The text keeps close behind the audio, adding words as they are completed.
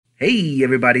Hey,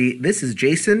 everybody, this is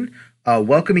Jason,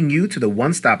 welcoming you to the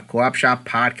One Stop Co-op Shop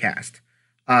podcast.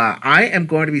 I am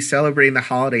going to be celebrating the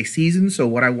holiday season, so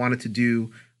what I wanted to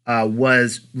do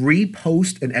was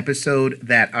repost an episode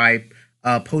that I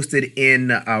posted in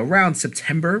around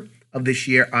September of this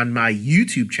year on my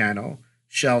YouTube channel,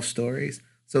 Shelf Stories.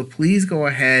 So please go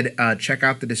ahead, check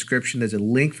out the description. There's a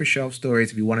link for Shelf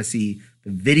Stories if you want to see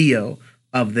the video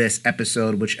of this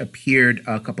episode, which appeared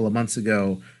a couple of months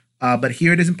ago. But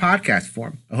here it is in podcast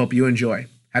form. I hope you enjoy.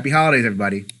 Happy holidays,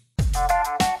 everybody.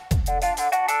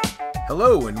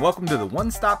 Hello, and welcome to the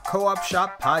One Stop Co-op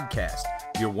Shop podcast,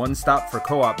 your one stop for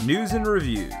co-op news and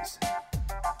reviews.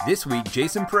 This week,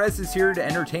 Jason Perez is here to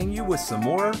entertain you with some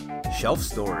more Shelf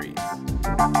Stories.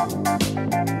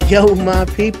 Yo, my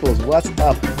peoples, what's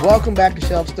up? Welcome back to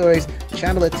Shelf Stories, the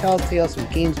channel that tells tales from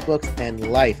games, books,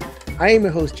 and life. I am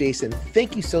your host, Jason.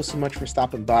 Thank you so much for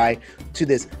stopping by to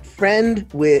this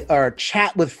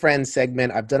chat with friends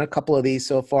segment. I've done a couple of these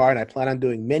so far, and I plan on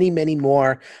doing many, many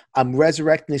more. I'm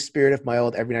resurrecting the spirit of my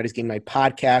old Every Night is Game Night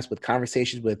podcast with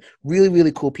conversations with really,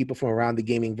 really cool people from around the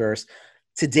gaming verse.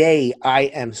 Today, I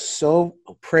am so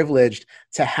privileged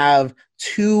to have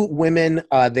two women.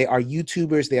 They are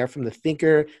YouTubers. They are from the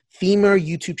Thinker Themer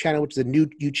YouTube channel, which is a new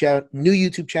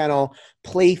YouTube channel,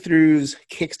 playthroughs,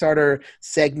 Kickstarter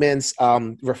segments,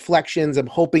 reflections. I'm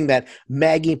hoping that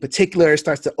Maggie in particular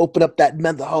starts to open up that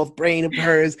mental health brain of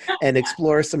hers and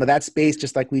explore some of that space,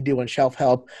 just like we do on Shelf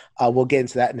Help. We'll get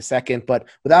into that in a second. But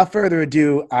without further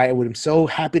ado, I am so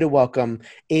happy to welcome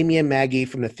Amy and Maggie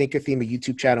from the Thinker Themer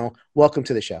YouTube channel. Welcome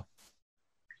to the show.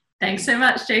 Thanks so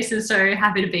much, Jason. So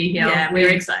happy to be here. Yeah, we're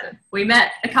excited. We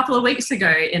met a couple of weeks ago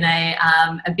in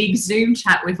a big Zoom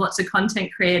chat with lots of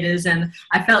content creators, and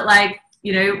I felt like,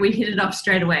 we hit it off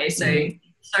straight away. So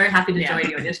happy to join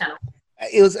you on your channel.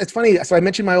 It's funny. So I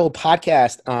mentioned my old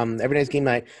podcast, Every Night's Game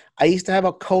Night. I used to have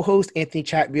a co-host, Anthony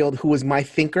Chatfield, who was my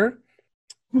thinker,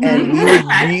 and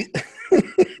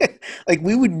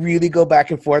we would really go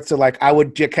back and forth. So I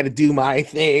would just kind of do my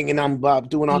thing, and I'm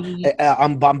doing all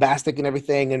I'm bombastic and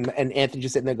everything, and Anthony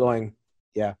just sitting there going,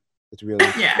 "Yeah, it's really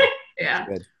yeah,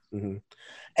 good." Mm-hmm.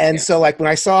 And so when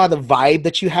I saw the vibe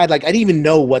that you had, I didn't even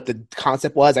know what the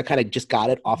concept was. I kind of just got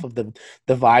it off of the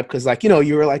vibe because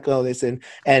you were like, "Oh, this," and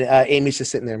Amy's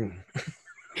just sitting there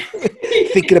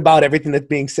thinking about everything that's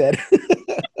being said.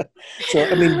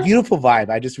 So, beautiful vibe.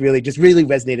 I just really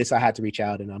resonated, so I had to reach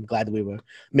out, and I'm glad that we were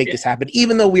make this happen,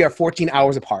 even though we are 14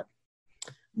 hours apart.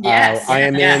 Yes. I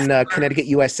am in Connecticut,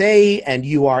 USA, and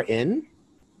you are in?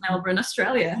 Melbourne,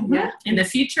 Australia. Yeah. In the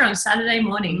future on Saturday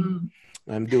morning.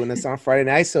 I'm doing this on Friday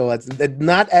night, so it's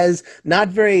not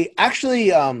very, actually,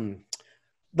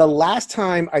 the last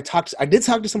time I did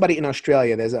talk to somebody in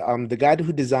Australia. There's the guy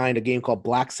who designed a game called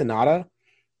Black Sonata.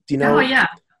 Do you know? Oh, yeah.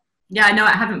 Yeah, I know.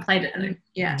 I haven't played it.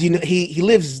 Yeah. Do you know he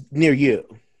lives near you?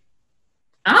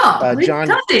 Oh,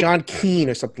 John Keane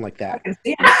or something like that. It's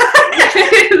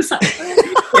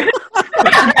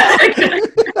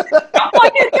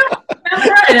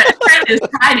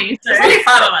tiny. So there's only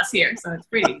 5 of us here, so it's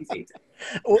pretty easy.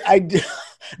 I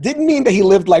didn't mean that he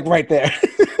lived right there.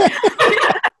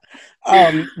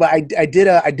 But I did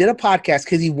a podcast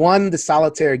because he won the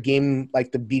solitaire game,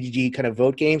 the BGG kind of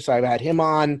vote game. So I had him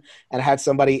on, and I had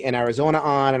somebody in Arizona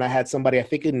on, and I had somebody I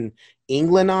think in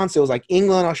England on. So it was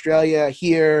England, Australia,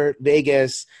 here,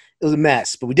 Vegas. It was a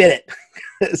mess, but we did it.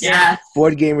 Yeah.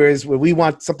 Board gamers, where we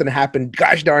want something to happen.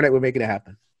 Gosh darn it, we're making it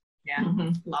happen. Yeah,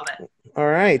 love it. All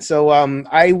right, so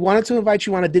I wanted to invite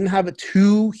you on. I didn't have a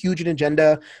too huge an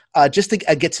agenda, just to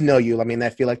get to know you. I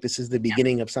feel like this is the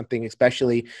beginning of something,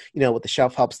 especially with the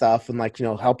Shelf Help stuff and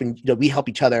helping. We help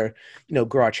each other,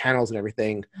 grow our channels and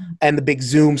everything, and the big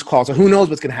Zooms call. So who knows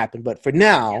what's going to happen? But for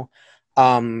now,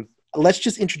 let's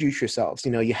just introduce yourselves.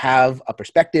 You have a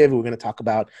perspective. We're going to talk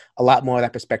about a lot more of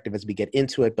that perspective as we get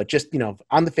into it. But just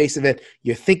on the face of it,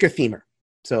 you're Thinker Themer.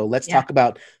 So let's talk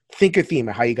about Thinker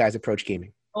Themer, how you guys approach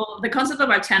gaming. Well, the concept of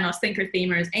our channel is Thinker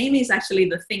Themers. Amy is actually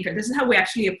the thinker. This is how we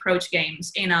actually approach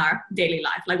games in our daily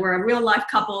life. We're a real life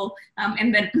couple,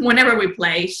 and then whenever we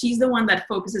play, she's the one that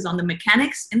focuses on the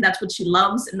mechanics, and that's what she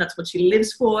loves, and that's what she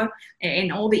lives for,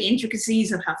 and all the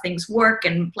intricacies of how things work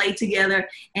and play together.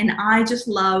 And I just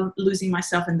love losing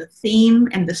myself in the theme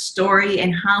and the story,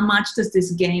 and how much does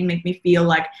this game make me feel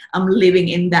like I'm living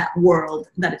in that world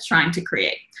that it's trying to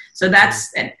create. So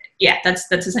that's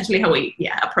essentially how we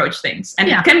approach things, and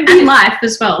it can be life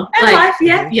as well. And life,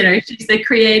 she's the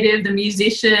creative, the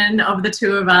musician of the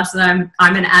two of us, and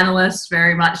I'm an analyst,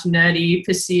 very much nerdy,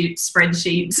 pursuit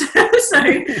spreadsheets. So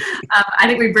I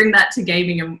think we bring that to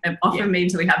gaming, and often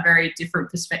means that we have very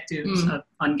different perspectives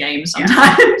on games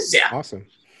sometimes. Awesome.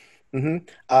 Mm-hmm.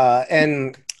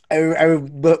 And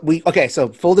So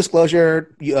full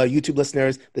disclosure, YouTube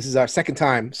listeners, this is our second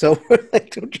time, so we're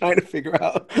like trying to figure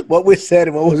out what was said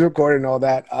and what was recorded and all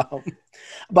that.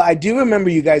 But I do remember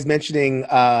you guys mentioning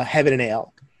Heaven and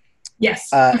Ale. Yes.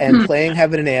 And playing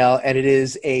Heaven and Ale, and it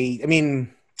is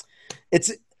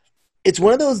it's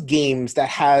one of those games that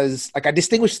has like a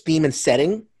distinguished theme and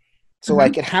setting. So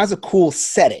like it has a cool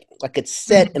setting, like it's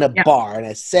set in a bar and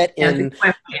it's set in,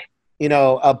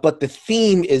 but the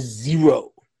theme is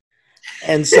zero.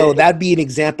 And so that'd be an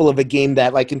example of a game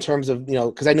that like in terms of,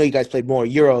 because I know you guys played more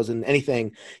Euros and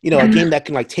anything, a game that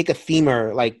can like take a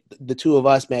themer like the two of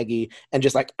us, Maggie, and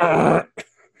just like,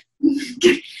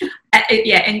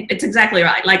 yeah, and it's exactly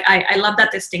right. Like I love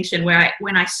that distinction where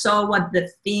when I saw what the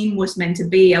theme was meant to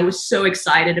be, I was so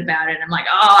excited about it. I'm like,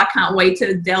 oh, I can't wait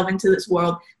to delve into this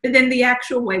world. But then the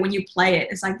actual way when you play it,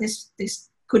 it's like this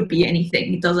could be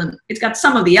anything. It's got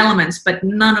some of the elements, but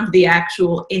none of the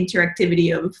actual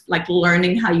interactivity of like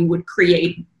learning how you would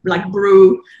create, like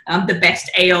brew the best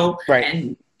ale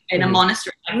and in a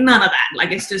monastery, like none of that.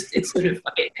 Like it's sort of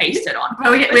like pasted on.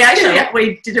 Well,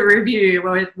 we did a review. We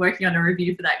were working on a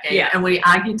review for that game, and we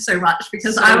argued so much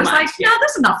because I was like, "No,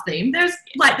 there's enough theme. There's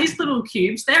like these little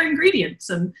cubes. They're ingredients,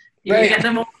 and you get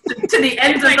them all to the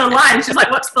end of the line." She's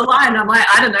like, "What's the line?" I'm like,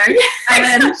 "I don't know." And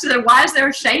then she said, "Why is there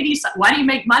a shady side? Why do you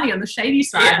make money on the shady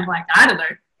side?" I'm like, "I don't know."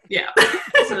 Yeah,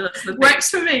 so that's the works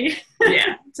for me.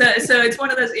 Yeah, so it's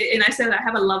one of those, and I said I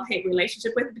have a love-hate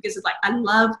relationship with it because it's like I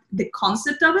love the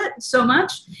concept of it so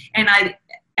much, and I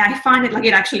find it like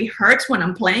it actually hurts when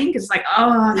I'm playing because it's like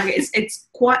it's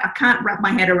quite, I can't wrap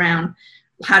my head around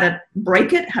how to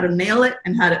break it, how to nail it,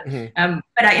 and how to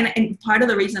but and part of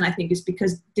the reason I think is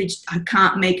because I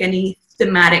can't make any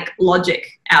thematic logic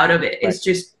out of it. It's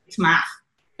just it's math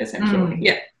essentially.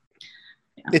 Yeah,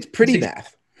 it's pretty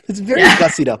math. It's very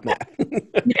gussied up math.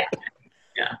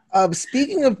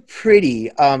 Speaking of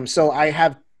pretty, so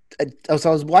I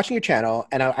was watching your channel,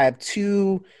 and I have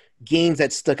two games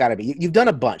that stuck out at me. You've done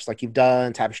a bunch, like you've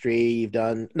done Tapestry, you've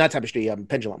done not Tapestry,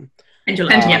 Pendulum, and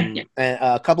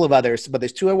a couple of others. But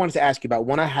there's two I wanted to ask you about.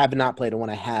 One I have not played, and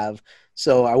one I have.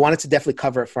 So I wanted to definitely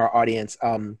cover it for our audience.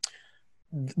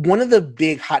 One of the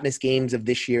big hotness games of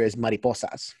this year is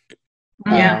Mariposas.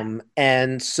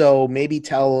 And so maybe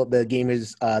tell the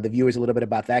gamers, the viewers a little bit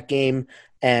about that game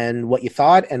and what you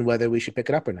thought and whether we should pick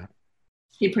it up or not.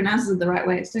 He pronounces it the right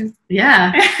way too.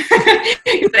 Yeah.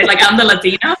 Like I'm the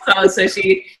Latina, so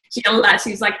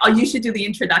she's like, oh, you should do the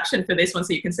introduction for this one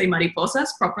so you can say Mariposas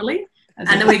properly. And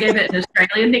then we gave it an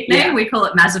Australian nickname. Yeah. We call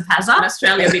it Mazapaza. In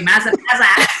Australia, it'd be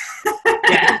Mazapaza.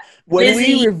 Yeah. When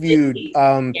we reviewed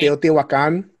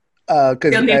Teotihuacan,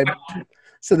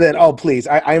 so then, please,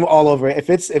 I'm all over it. If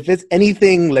it's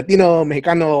anything Latino,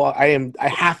 Mexicano, I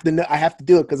have to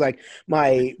do it because like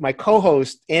my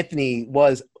co-host Anthony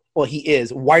he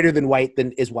is whiter than white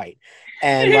than is white,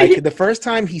 and like the first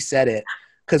time he said it,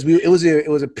 because it was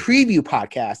a preview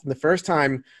podcast, and the first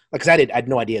time, like, because I had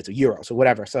no idea it's a Euro, so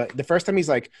whatever. So the first time he's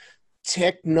like,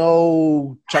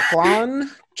 Techno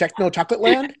Chocolate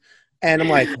Land, and I'm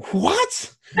like,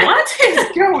 what? What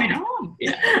is going on?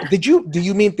 Yeah. Do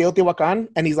you mean Teotihuacan?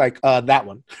 And he's like, that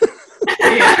one. So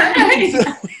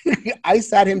I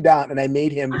sat him down and I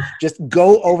made him just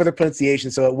go over the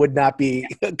pronunciation so it would not be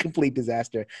a complete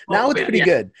disaster. Now it's pretty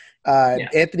good.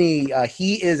 Anthony,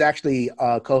 he is actually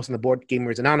co-host on the Board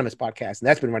Gamers Anonymous podcast, and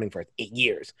that's been running for 8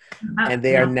 years. And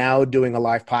they are now doing a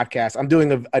live podcast. I'm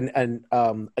doing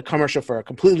a commercial for a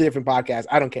completely different podcast.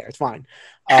 I don't care. It's fine.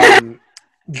 Do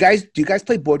you guys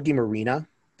play Board Game Arena?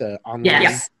 The online?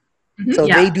 Yes. So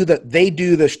they do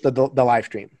the live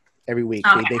stream every week.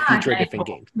 They feature a different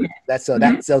game. That's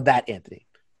that Anthony.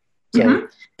 So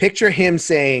picture him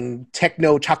saying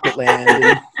Techno Chocolate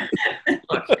Land.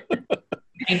 Look,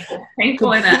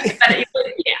 painful in it.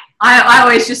 Yeah. I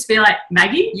always just be like,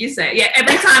 Maggie? You say it. Yeah,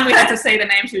 every time we had to say the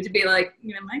name, she would be like,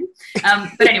 Maggie?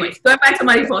 But anyways, going back to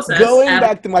Mariposas.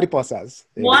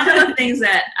 One of the things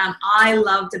that I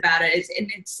loved about it is,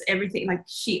 and it's everything, like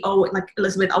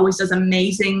Elizabeth always does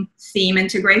amazing theme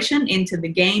integration into the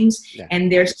games,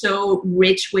 and they're so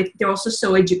rich they're also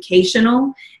so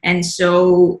educational, and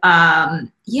so, and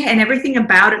everything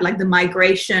about it, like the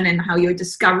migration and how you're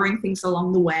discovering things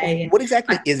along the way. And what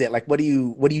exactly is it? Like, what are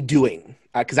you doing?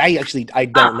 Because I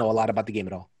don't know a lot about the game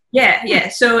at all. Yeah.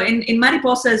 So in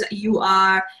Mariposas, you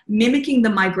are mimicking the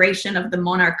migration of the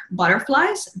monarch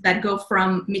butterflies that go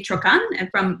from Michoacan and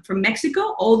from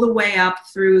Mexico all the way up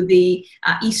through the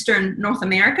eastern North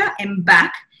America and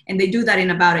back. And they do that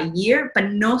in about a year,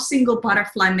 but no single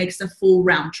butterfly makes the full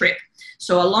round trip.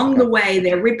 So along the way,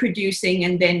 they're reproducing,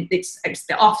 and then it's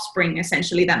the offspring,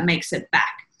 essentially, that makes it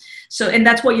back. So, and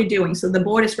that's what you're doing. So the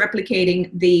board is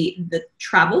replicating the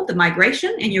travel, the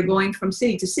migration, and you're going from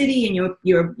city to city, and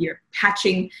you're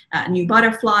hatching new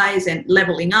butterflies and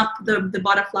leveling up the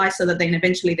butterflies so that then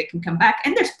eventually they can come back.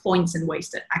 And there's points and ways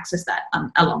to access that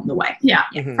along the way. Yeah.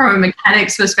 Mm-hmm. From a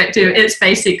mechanics perspective, it's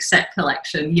basic set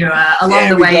collection. You're along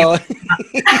the way.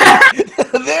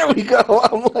 There we go.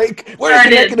 I'm like, where's the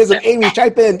mechanism? Amy,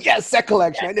 type in. Yes, set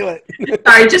collection. I knew it.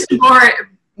 Sorry, just to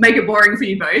make it boring for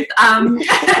you both.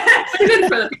 Even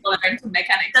for the people that are into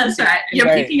mechanics. That's right. You're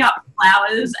picking up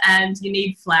flowers, and you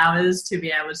need flowers to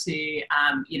be able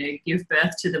to, give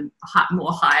birth to the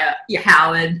more higher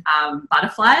powered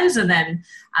butterflies. And then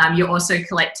you're also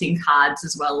collecting cards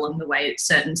as well along the way at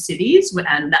certain cities.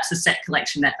 And that's a set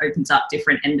collection that opens up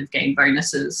different end of game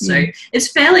bonuses. So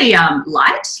it's fairly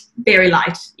light. Very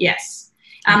light, yes.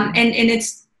 And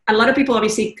it's, a lot of people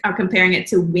obviously are comparing it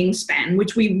to Wingspan,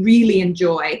 which we really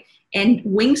enjoy. And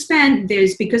Wingspan,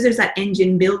 because there's that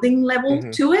engine building level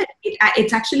to it,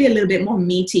 it's actually a little bit more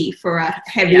meaty for a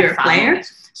heavier player.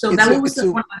 So that was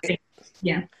one of the things.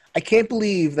 Yeah. I can't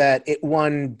believe that it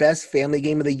won Best Family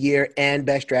Game of the Year and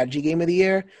Best Strategy Game of the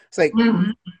Year. It's like,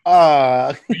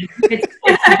 it's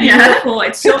beautiful.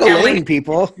 It's so elegant,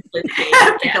 people.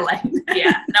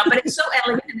 Yeah, no, but it's so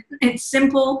elegant. It's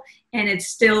simple, and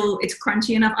it's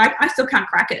crunchy enough. I still can't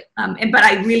crack it, but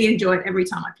I really enjoy it every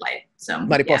time I play it. So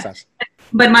Mariposas. Yeah.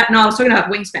 But I was talking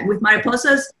about Wingspan. With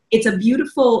Mariposas, it's a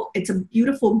beautiful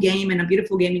game and a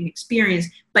beautiful gaming experience.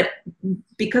 But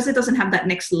because it doesn't have that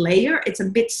next layer, it's a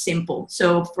bit simple.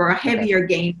 So for a heavier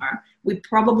gamer, we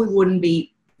probably wouldn't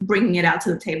be bringing it out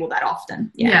to the table that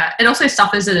often. Yeah. It also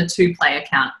suffers at a 2-player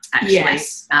count, actually.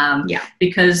 Yes.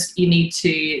 Because you need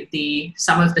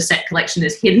some of the set collection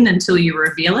is hidden until you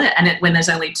reveal it. And when there's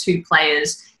only 2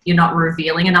 players, you're not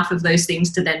revealing enough of those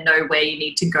things to then know where you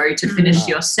need to go to finish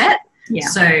your set. Yeah.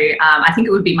 So I think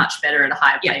it would be much better at a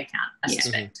higher player count, I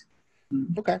suspect.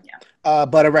 Okay. Yeah.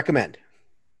 But I recommend.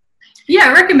 Yeah,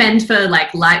 I recommend for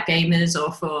like light gamers,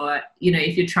 or for,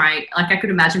 if you're trying, like I could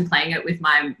imagine playing it with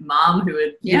my mom, who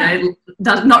would,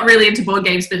 not really into board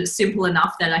games, but it's simple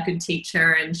enough that I could teach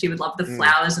her, and she would love the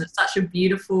flowers, and it's such a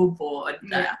beautiful board.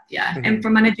 And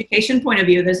from an education point of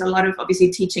view, there's a lot of obviously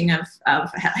teaching of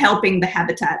helping the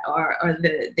habitat or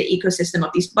the ecosystem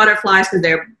of these butterflies, because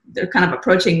they're kind of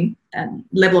approaching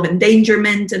level of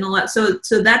endangerment and all that.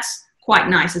 So that's quite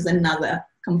nice as another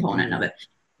component of it.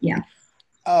 Yeah.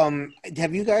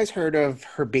 Have you guys heard of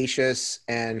Herbaceous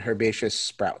and Herbaceous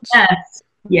Sprouts? Yes.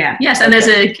 Yeah. Yes, and there's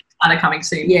a Kickstarter coming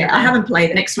soon. Yeah, I haven't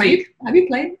played it. Next week. Have you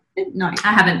played it? No.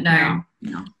 I haven't,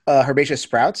 no. Herbaceous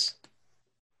Sprouts?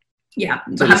 Yeah.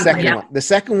 So the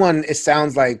second one, it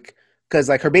sounds like, because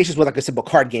like Herbaceous was like a simple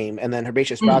card game, and then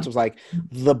Herbaceous Sprouts was like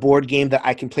the board game that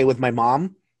I can play with my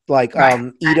mom. Like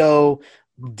Ito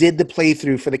did the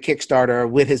playthrough for the Kickstarter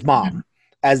with his mom.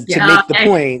 To make the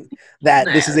point that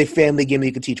this is a family game that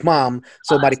you can teach mom.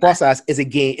 So Mariposas is a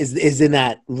game is in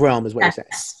that realm, is what you're saying.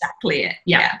 Exactly it.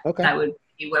 Yeah. Okay. That would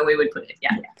be where we would put it.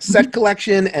 Yeah. Set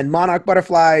collection and monarch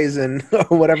butterflies and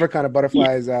whatever kind of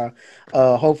butterflies.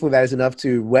 Hopefully that is enough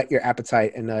to whet your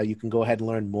appetite, and you can go ahead and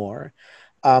learn more.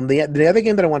 The other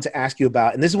game that I want to ask you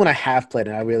about, and this is one I have played,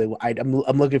 and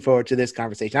I'm looking forward to this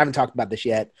conversation. I haven't talked about this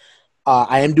yet.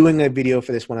 I am doing a video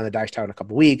for this one on the Dice Tower in a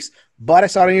couple weeks, but I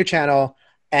saw it on your channel.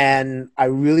 And I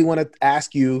really want to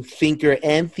ask you, thinker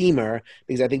and themer,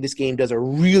 because I think this game does a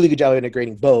really good job of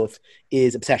integrating both,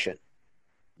 is Obsession.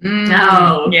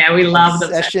 Yeah, we love the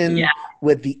Obsession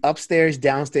with the upstairs,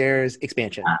 downstairs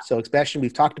expansion. So Obsession,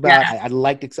 we've talked about. I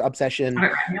liked Obsession.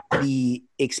 The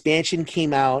expansion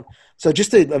came out. So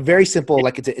just a very simple,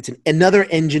 like it's another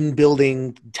engine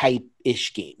building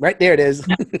type-ish game. Right there it is.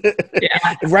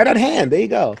 Right on hand. There you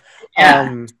go.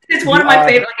 Yeah. It's one of my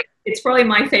favorite. It's probably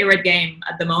my favorite game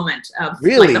at the moment.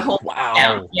 Really? Like the whole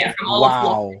from all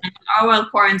of Orwell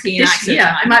Quarantine.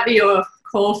 It might be your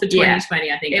call for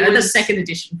 2020. I think it was the second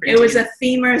edition. It was a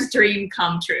themer's dream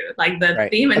come true. Like the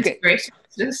theme integration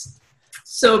was just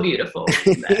so beautiful.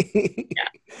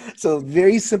 So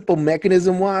very simple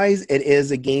mechanism wise, it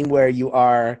is a game where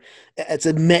it's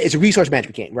a resource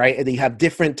management game, right? And you have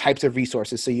different types of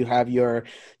resources. So you have your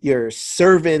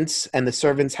servants, and the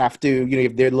servants have to, you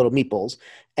have their little meeples,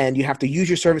 and you have to use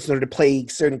your servants in order to play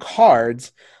certain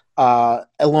cards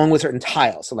along with certain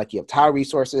tiles. So like you have tile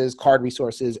resources, card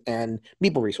resources, and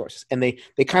meeple resources, and they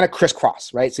kind of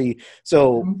crisscross, right?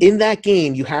 So in that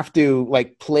game, you have to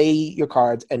like play your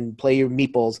cards and play your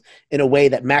meeples in a way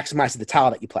that maximizes the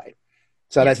tile that you play.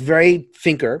 So that's very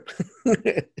Thinker.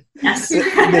 Yes.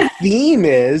 The theme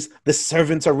is the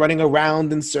servants are running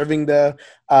around and serving the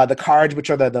cards, which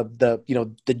are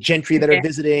the gentry that are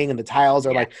visiting, and the tiles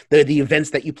are like the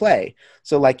events that you play.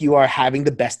 So like you are having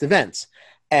the best events.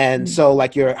 And so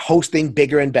like you're hosting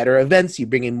bigger and better events, you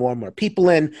bring in more and more people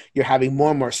in, you're having more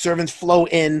and more servants flow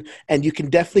in, and you can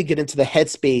definitely get into the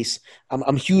headspace.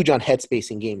 I'm huge on headspace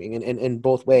in gaming in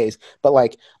both ways. But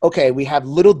like, okay, we have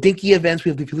little dinky events, we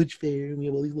have the village fair, we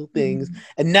have all these little things.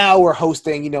 And now we're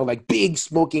hosting, like big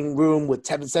smoking room with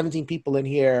 17 people in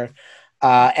here,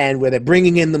 and where they're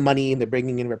bringing in the money and they're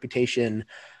bringing in reputation.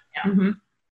 Yeah.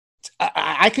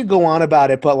 I could go on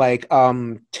about it, but like,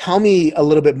 tell me a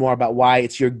little bit more about why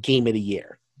it's your game of the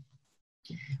year.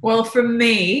 Well, for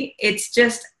me, it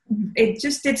just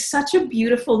did such a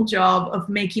beautiful job of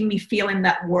making me feel in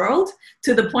that world,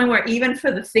 to the point where even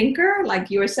for the Thinker,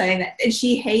 like you were saying, that and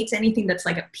she hates anything that's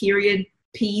like a period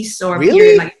piece or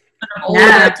period, like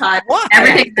type.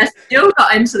 Everything that still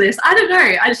got into this. I don't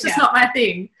know. It's just not my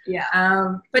thing.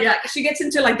 Yeah. But like, she gets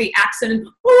into like the accent.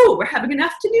 Oh, we're having an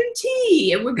afternoon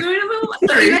tea, and we're going to.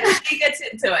 So she gets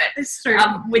into it. It's true.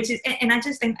 Which is, and I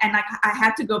just and like I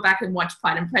had to go back and watch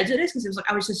Pride and Prejudice, because it was like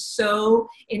I was just so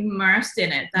immersed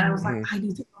in it that I was like, I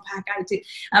need to go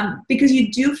back. Because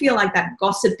you do feel like that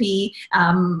gossipy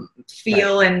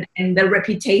feel, and the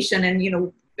reputation,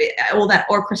 and all that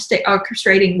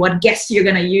orchestrating what guests you're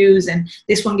going to use, and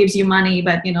this one gives you money,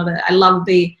 but I love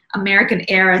the American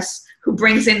heiress who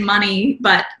brings in money,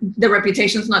 but the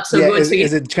reputation's not so good.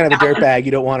 Is it kind of a dirtbag?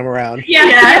 You don't want him around.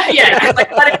 Yeah. Like,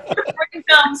 but it's a freaking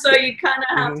film, so you kind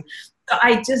of have. So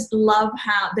I just love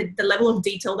how the level of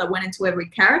detail that went into every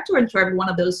character and to every one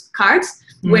of those cards.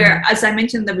 Where, as I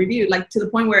mentioned in the review, like to the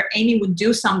point where Amy would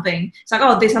do something, it's like,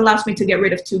 oh, this allows me to get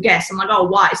rid of 2 guests. I'm like, oh,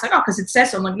 why? It's like, oh, because it says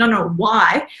so. I'm like, no,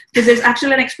 why? Because there's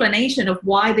actually an explanation of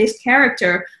why this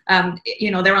character,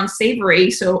 they're unsavory.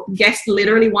 So guests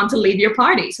literally want to leave your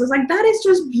party. So it's like, that is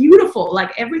just beautiful.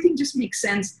 Like everything just makes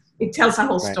sense. It tells a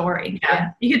whole story.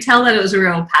 Yeah. You could tell that it was a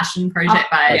real passion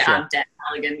project by Dan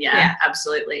Halligan. Yeah,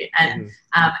 absolutely. And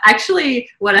actually,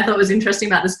 what I thought was interesting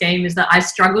about this game is that I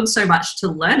struggled so much to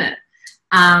learn it.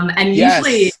 And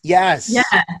usually,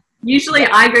 usually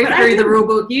I go through the rule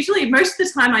book. Usually, most of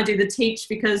the time I do the teach,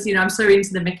 because, I'm so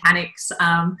into the mechanics.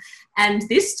 And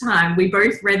this time we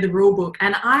both read the rule book,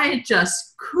 and I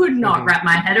just could not wrap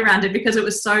my head around it, because it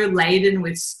was so laden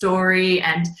with story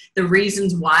and the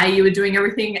reasons why you were doing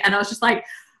everything. And I was just like,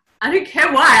 I don't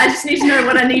care why. I just need to know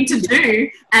what I need to do.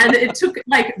 And it took,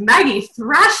 like, Maggie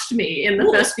thrashed me in the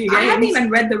first few games. I hadn't even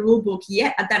read the rule book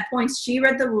yet. At that point, she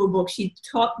read the rule book. She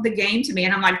taught the game to me.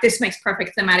 And I'm like, this makes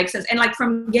perfect thematic sense. And, like,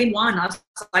 from game one, I was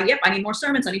like, yep, I need more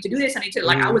sermons. I need to do this. I need to,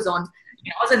 like, I was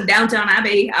in Downton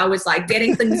Abbey. I was, like,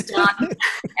 getting things done.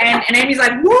 and Amy's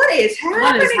like, what is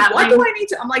happening? What do I need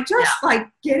to? I'm like, like,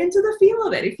 get into the feel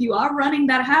of it. If you are running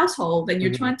that household and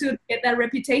you're trying to get that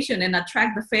reputation and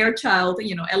attract the fair child,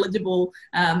 eligible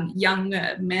young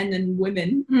men and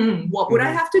women, what would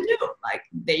I have to do? Like,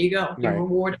 there you go. You're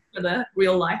rewarded for the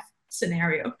real life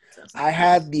scenario. So, I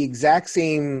had the exact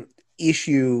same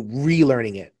issue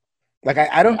relearning it. Like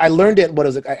I learned it.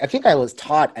 I think I was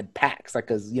taught at PAX, like,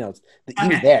 because he was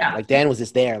there. Like Dan was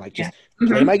just there, like just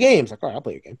play my games. Like, all right, I'll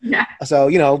play your game. Yeah.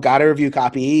 So got a review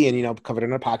copy and covered it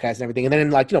on a podcast and everything, and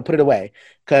then put it away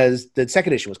because the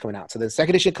second edition was coming out. So the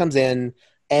second edition comes in,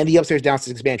 and the upstairs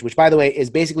downstairs expansion, which by the way is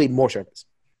basically more servers.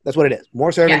 That's what it is,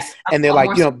 more servers, and they're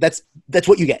like that's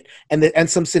what you get, and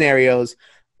some scenarios.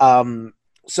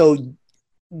 So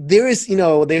there is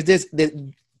there's this.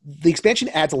 The expansion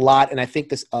adds a lot, and I think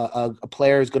this a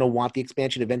player is going to want the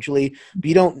expansion eventually, but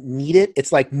you don't need it.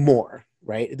 It's like more,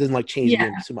 right? It doesn't like change the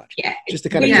game too much. Yeah, just to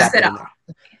kind of drop it in there.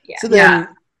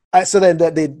 Yeah. So then,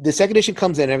 the second edition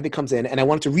comes in, everything comes in, and I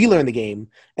wanted to relearn the game,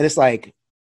 and it's like,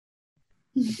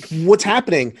 what's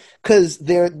happening? Because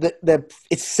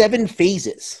it's 7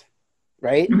 phases,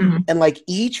 right? And like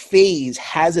each phase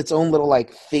has its own little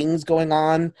like things going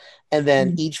on. And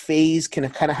then each phase can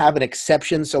kind of have an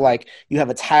exception. So like you have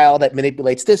a tile that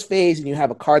manipulates this phase, and you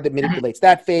have a card that manipulates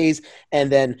that phase. And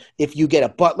then if you get a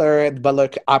butler, the butler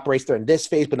operates during this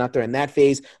phase, but not during that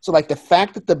phase. So like the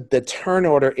fact that the turn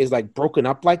order is like broken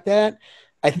up like that,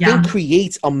 I think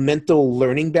creates a mental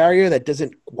learning barrier that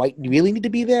doesn't quite really need to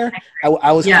be there.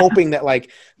 I was hoping that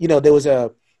like, there was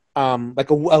a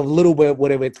little bit,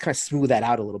 whatever, it's kind of smooth that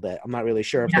out a little bit. I'm not really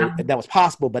sure if that was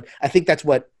possible, but I think that's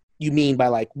what you mean by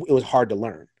like it was hard to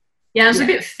learn. Yeah, it was a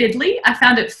bit fiddly. I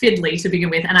found it fiddly to begin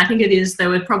with, and I think it is. There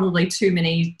were probably too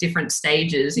many different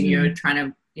stages, and you're trying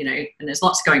to, and there's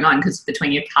lots going on because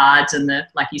between your cards and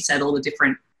like you said, all the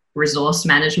different resource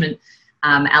management.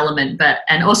 element.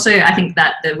 And also I think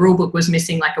that the rulebook was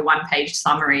missing like a 1-page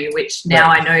summary, which now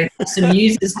I know some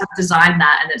users have designed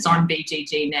that and it's on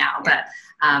BGG now. But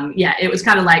it was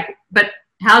kind of like, but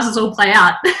how does this all play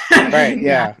out? Right.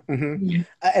 Yeah. And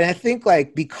I think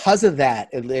like because of that,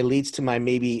 it leads to my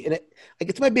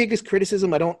it's my biggest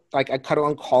criticism. I don't I kind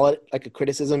of call it like a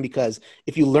criticism because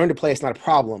if you learn to play, it's not a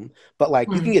problem. But like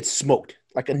you can get smoked,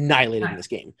 like annihilated in this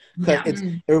game.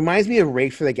 It reminds me of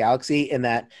Race for the Galaxy in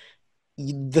that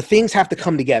the things have to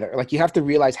come together. Like you have to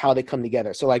realize how they come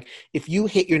together. So like if you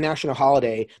hit your national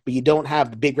holiday, but you don't have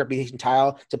the big reputation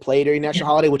tile to play during national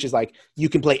holiday, which is like you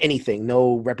can play anything,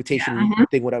 no reputation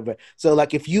thing, whatever. So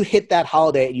like if you hit that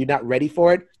holiday and you're not ready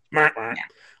for it,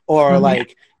 or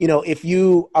like, you know, if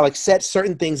you are like set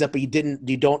certain things up, but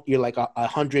you're like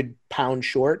 100 pounds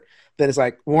short, then it's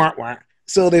like, wah, wah.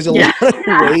 So there's a lot of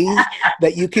ways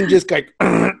that you can just like,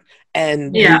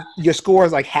 and your score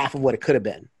is like half of what it could have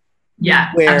been.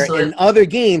 Yeah, where absolutely. In other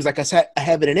games, like I said,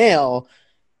 Heaven and Ale,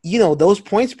 you know, those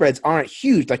point spreads aren't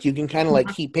huge. Like you can kind of like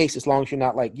keep pace as long as you're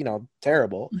not like, you know,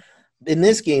 terrible. In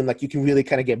this game, like you can really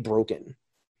kind of get broken,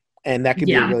 and that could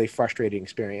be a really frustrating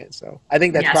experience. So I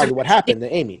think that's probably what happened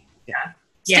to Amy.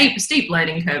 Steep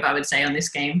learning curve, I would say, on this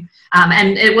game.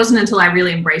 And it wasn't until I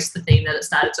really embraced the theme that it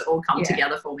started to all come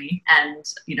together for me. And,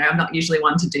 you know, I'm not usually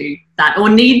one to do that or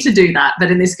need to do that.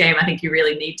 But in this game, I think you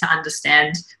really need to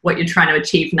understand what you're trying to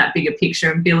achieve from that bigger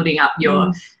picture and building up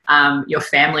your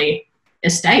family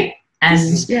estate. And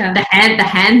the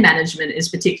hand management is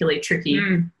particularly tricky.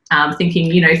 Thinking,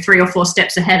 you know, 3 or 4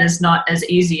 steps ahead is not as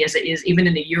easy as it is even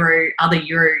in other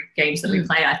Euro games that we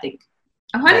play, I think.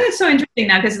 I'm finding it so interesting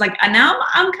now because, like, now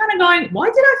I'm kind of going, why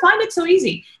did I find it so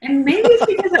easy? And maybe it's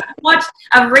because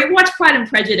I've rewatched Pride and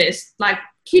Prejudice, like,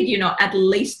 kid, you know, at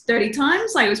least 30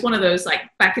 times. Like, it was one of those, like,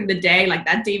 back in the day, like,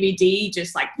 that DVD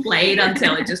just, like, played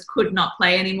until it just could not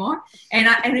play anymore. And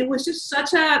it was just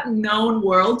such a known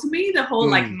world to me, the whole,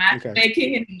 like,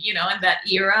 matchmaking and, you know, in that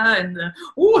era and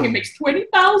he makes $20,000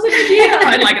 a year.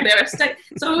 And, like, their estate.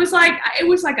 So it was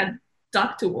like a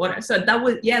duck to water. So that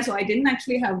was, so I didn't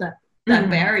actually have that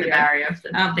barrier,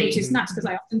 which is nuts because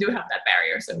I often do have that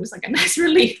barrier. So it was like a nice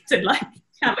relief to like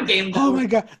have a game. Oh my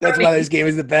god, that's why this game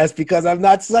is the best because I'm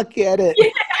not sucky at it.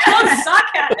 I don't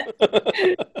suck at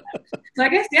it. So I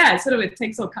guess it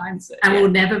takes all kinds. And we'll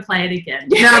never play it again.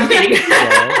 No, I'm kidding.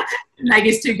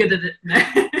 Maggie's too good at it.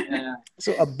 No.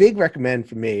 So a big recommend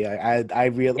for me. I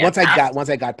really once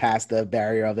I got past the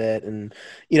barrier of it, and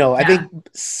you know, I think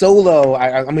solo.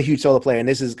 I'm a huge solo player, and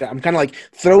I'm kind of like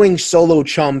throwing solo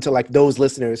chum to like those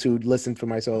listeners who listen for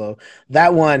my solo.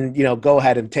 That one, you know, go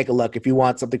ahead and take a look if you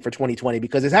want something for 2020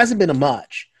 because it hasn't been a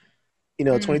much. You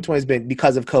know, 2020 has been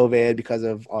because of COVID, because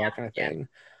of all that kind of thing.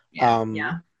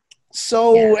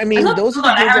 So I mean, those are the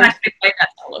I haven't actually played that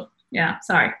solo. Yeah,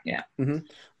 sorry. Yeah.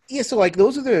 Yeah, so like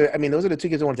those are the 2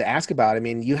 games I wanted to ask about. I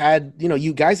mean, you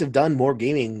guys have done more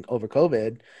gaming over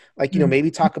COVID. Like, you know, maybe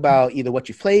talk about either what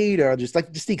you played or just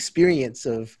the experience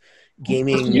of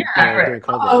gaming during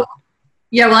COVID.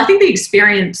 Yeah, well, I think the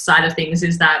experience side of things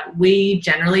is that we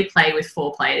generally play with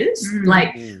 4 players.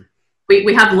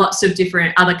 We have lots of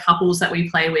different other couples that we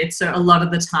play with. So a lot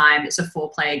of the time it's a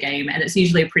 4-player game and it's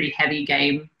usually a pretty heavy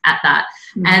game at that.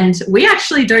 And we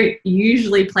actually don't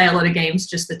usually play a lot of games,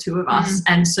 just the 2 of us.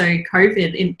 And so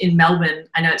COVID in Melbourne,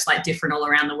 I know it's like different all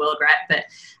around the world, right? But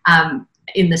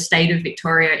in the state of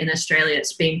Victoria in Australia,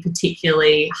 it's been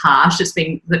particularly harsh. It's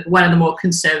been one of the more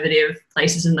conservative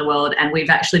places in the world. And we've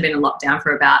actually been in lockdown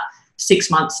for about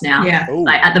 6 months now.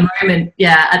 Like at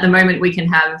the moment we can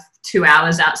have 2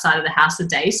 hours outside of the house a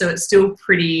day, so it's still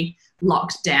pretty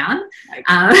locked down.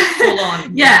 Full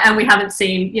on. And we haven't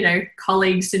seen, you know,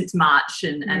 colleagues since March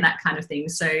and that kind of thing.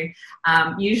 So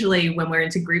usually when we're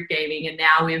into group gaming, and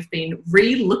now we've been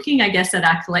re-looking, I guess, at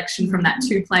our collection from that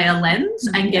 2-player lens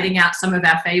and getting out some of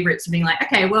our favorites and being like,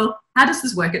 okay, well, how does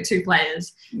this work at 2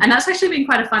 players? And that's actually been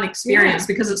quite a fun experience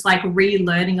because it's like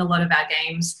relearning a lot of our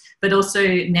games, but also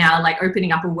now like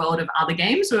opening up a world of other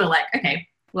games where we're like, okay,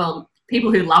 well,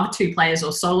 people who love 2 players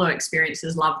or solo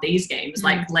experiences love these games.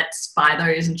 Like, let's buy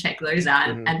those and check those out.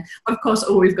 And of course,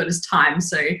 all we've got is time.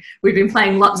 So we've been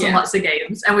playing lots and lots of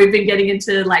games, and we've been getting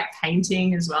into like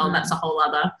painting as well. That's a whole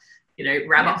other, you know,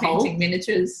 rabbit hole. Painting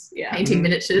miniatures. Painting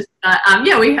miniatures.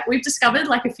 We've discovered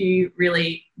like a few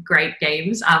really great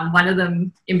games. One of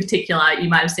them in particular, you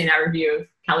might have seen our review of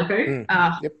Calico.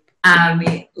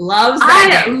 Loves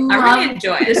that game. I really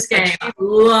enjoy this game.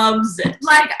 Loves it.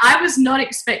 Like, I was not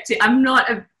expecting. I'm not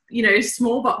a, you know,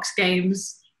 small box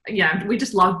games. You know, we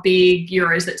just love big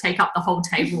Euros that take up the whole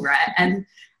table, right? And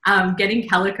getting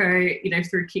Calico,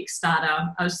 through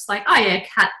Kickstarter, I was just like, oh yeah,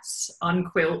 cats on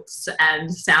quilts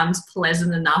and sounds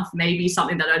pleasant enough. Maybe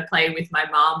something that I'd play with my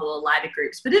mom or lighter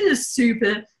groups, but it is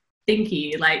super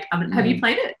thinky. Like, have you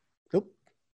played it? Nope.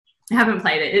 I haven't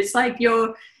played it. It's like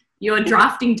you're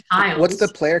drafting tiles. What's the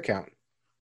player count?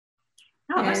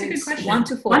 Oh, that's a good question. 1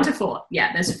 to 4. 1 to 4.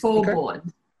 Yeah, there's 4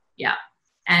 boards. Yeah.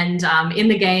 And in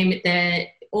the game,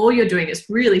 all you're doing, it's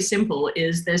really simple,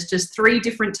 is there's just 3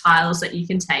 different tiles that you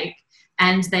can take,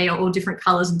 and they are all different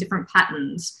colors and different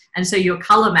patterns. And so you're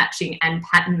color matching and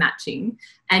pattern matching,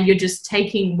 and you're just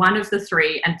taking one of the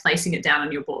 3 and placing it down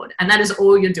on your board. And that is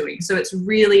all you're doing. So it's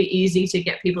really easy to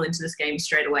get people into this game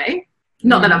straight away.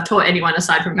 Not that I've taught anyone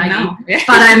aside from Maggie, but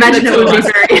I imagine it would be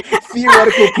very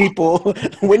theoretical people.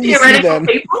 When you see them,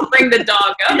 people bring the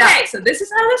dog. Okay, so this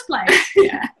is how this plays.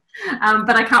 Yeah.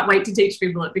 But I can't wait to teach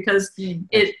people it, because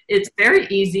it's very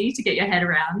easy to get your head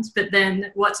around. But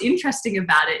then what's interesting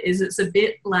about it is it's a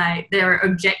bit like there are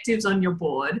objectives on your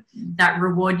board that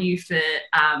reward you for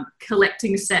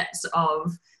collecting sets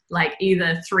of like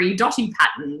either 3 dotty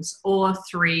patterns or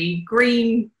 3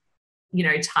 green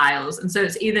tiles. And so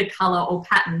it's either color or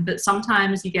pattern, but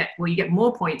sometimes you get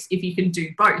more points if you can do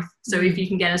both. So if you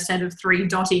can get a set of 3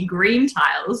 dotty green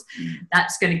tiles,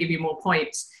 that's going to give you more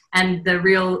points. And the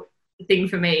real thing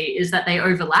for me is that they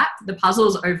overlap. The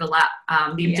puzzles overlap.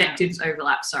 The objectives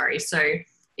overlap, sorry. So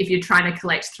if you're trying to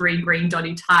collect 3 green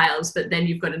dotty tiles, but then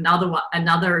you've got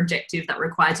another objective that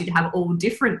requires you to have all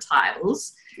different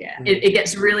tiles, it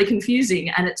gets really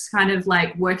confusing. And it's kind of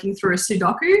like working through a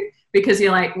Sudoku, because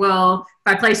you're like, well,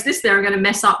 if I place this there, I'm going to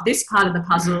mess up this part of the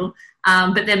puzzle.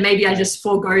 But then maybe I just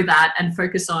forego that and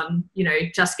focus on,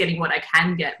 just getting what I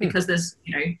can get, because there's,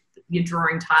 you're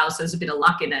drawing tiles, so there's a bit of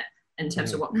luck in it in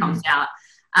terms of what comes out.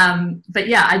 But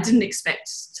yeah, I didn't expect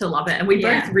to love it. And we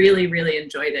both really, really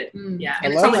enjoyed it. Yeah. I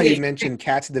love how you mentioned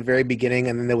cats at the very beginning,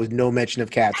 and then there was no mention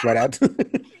of cats right out.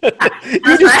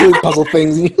 You're just doing puzzle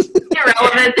things.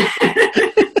 Irrelevant.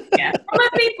 From a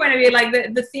theme point of view, like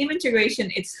the theme integration,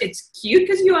 it's cute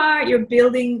because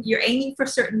you're aiming for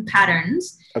certain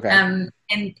patterns. Okay. And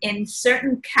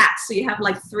certain cats. So you have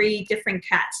like 3 different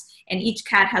cats, and each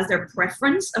cat has their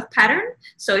preference of pattern.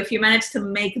 So if you manage to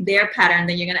make their pattern,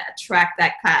 then you're going to attract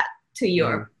that cat to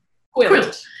your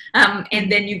quilt.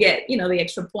 And then you get, the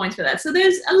extra points for that. So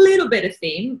there's a little bit of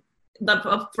theme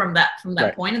from that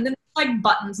point. And then like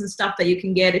buttons and stuff that you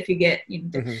can get if you get,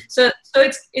 so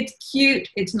it's cute.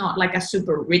 It's not like a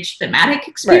super rich thematic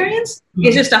experience. Right.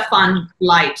 It's just a fun,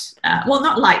 light,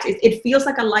 not light. It feels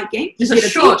like a light game. It's a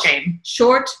short game.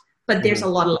 Short, but there's a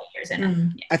lot of layers in it.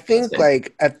 Yeah, I think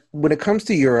when it comes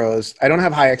to Euros, I don't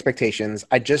have high expectations.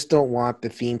 I just don't want the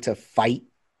theme to fight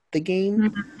the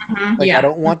game. I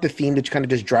don't want the theme to kind of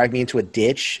just drive me into a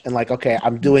ditch and like, okay,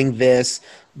 I'm doing this,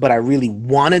 but I really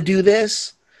want to do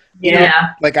this.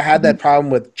 Like I had that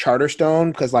problem with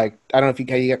Charterstone, because like, I don't know if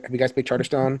have you guys played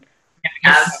Charterstone?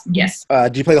 Yes.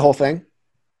 Did you play the whole thing?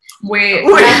 We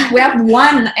have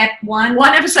one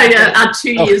episode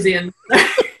 2 years in.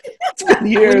 10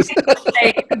 years.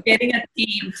 Getting a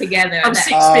team together of 6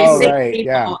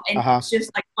 people, and it's just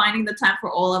like finding the time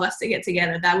for all of us to get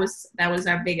together. That was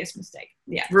our biggest mistake.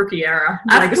 Yeah, rookie era.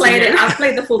 I've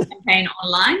played the full campaign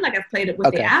online. Like I've played it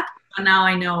with the app. But now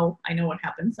I know what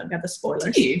happens. I've got the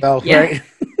spoilers. Oh, yeah. Right.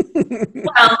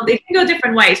 Well, they can go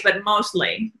different ways, but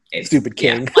mostly it's stupid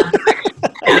king.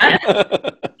 I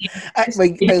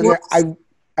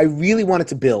really wanted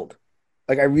to build.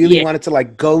 Like I really wanted to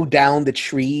like go down the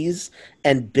trees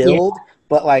and build,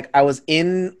 but like I was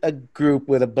in a group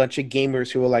with a bunch of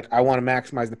gamers who were like, I want to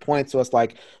maximize the points. So it's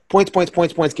like points,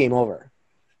 game over.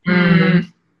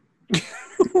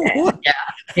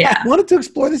 I wanted to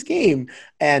explore this game,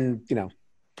 and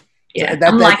I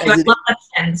love that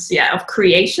sense, of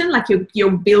creation. Like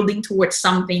you're building towards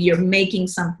something, you're making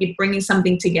something, you're bringing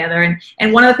something together,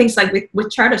 and one of the things like with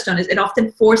Charterstone is it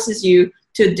often forces you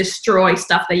to destroy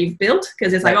stuff that you've built,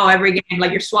 because it's like, every game,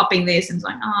 like you're swapping this, and it's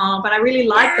like, but I really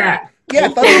like that. Yeah, I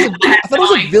thought it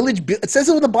was a village. It says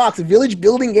it in the box, a village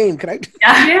building game. Can I?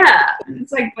 Yeah,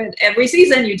 it's like, but every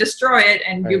season you destroy it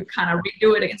and you kind of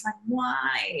redo it. It's like,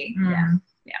 why? Yeah.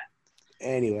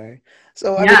 Anyway,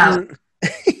 so I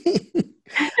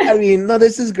mean, no,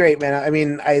 this is great, man. I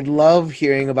mean, I love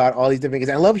hearing about all these different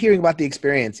things. I love hearing about the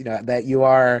experience. That you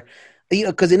are,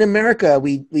 because in America,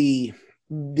 the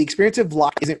experience of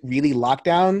lock isn't really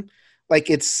lockdown. Like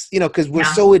it's, because we're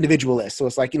so individualist. So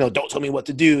it's like, don't tell me what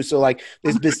to do. So like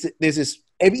there's this,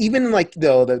 even like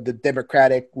the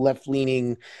Democratic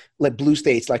left-leaning like blue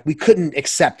states, like we couldn't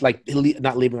accept like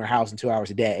not leaving our house in 2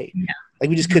 hours a day. Like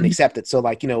we just couldn't accept it. So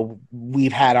like, you know,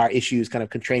 we've had our issues kind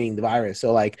of contraining the virus.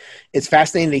 So like, it's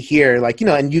fascinating to hear, like, you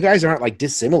know, and you guys aren't like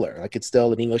dissimilar. Like it's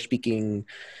still an English speaking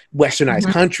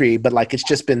westernized country, but like, it's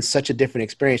just been such a different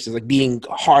experience. It's like being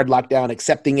hard locked down,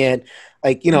 accepting it,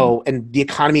 like, you know, and the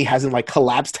economy hasn't like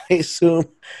collapsed, I assume,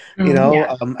 you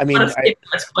know, I mean,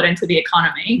 let's put into the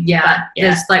economy.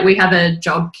 There's like, we have a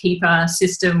JobKeeper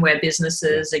system where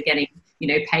businesses are getting, you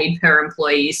know, paid per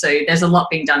employee. So there's a lot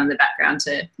being done in the background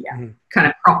to kind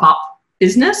of prop up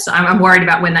business. I'm worried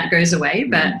about when that goes away,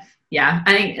 but I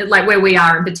think like where we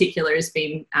are in particular has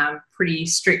been pretty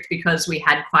strict because we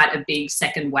had quite a big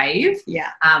second wave.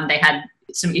 They had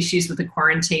some issues with the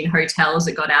quarantine hotels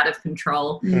that got out of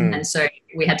control. And so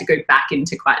we had to go back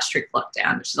into quite strict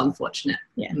lockdown, which is unfortunate.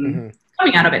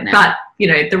 Coming out of it now. But, you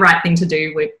know, the right thing to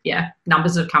do with,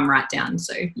 numbers have come right down.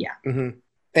 So,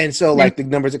 And so like the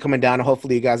numbers are coming down and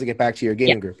hopefully you guys will get back to your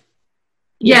gaming group.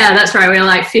 Yeah, that's right. We're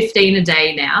like 15 a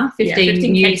day now,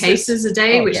 15 new cases a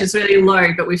day, which is really low,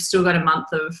 but we've still got a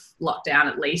month of lockdown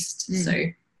at least. So,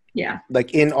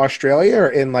 like in Australia or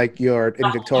in like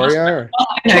in Victoria? Or?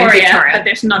 Victoria, but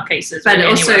there's no cases. But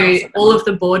also all of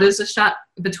the borders are shut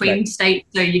between states,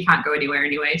 so you can't go anywhere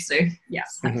anyway. So,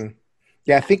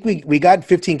 Yeah, I think we got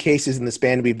 15 cases in the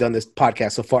span we've done this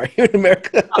podcast so far here in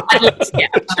America.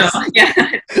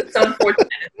 It's unfortunate.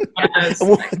 I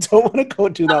don't want to go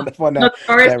too down the fun.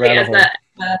 Notoriously, as a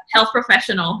health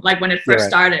professional, like when it first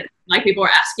started, like people were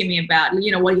asking me about,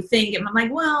 you know, what do you think? And I'm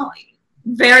like, well,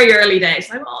 very early days.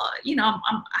 Like, well, you know,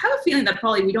 I have a feeling that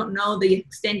probably we don't know the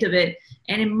extent of it,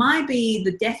 and it might be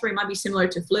the death rate might be similar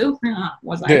to flu.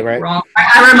 Was I wrong?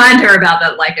 I remind her about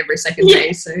that like every second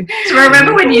day. So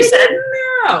remember when you said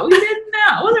no, we didn't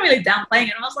know. I wasn't really downplaying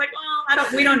it. I was like, well,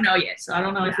 we don't know yet, so I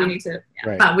don't know if we need to.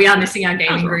 But we are missing our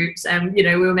gaming groups, and you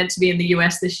know, we were meant to be in the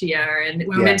US this year, and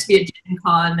we were meant to be at Gen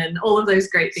Con, and all of those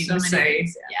great things. So many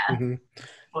things,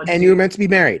 And you were meant to be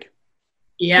married.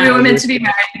 Yeah, we were meant to be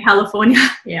married in California.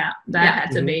 That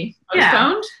had to be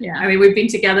postponed. I mean, we've been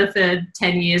together for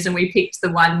 10 years and we picked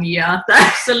the 1 year, the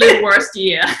absolute worst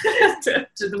year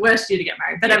to the worst year to get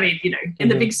married. But I mean, you know, in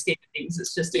the big scheme of things,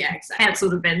 it's just a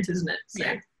cancelled event, isn't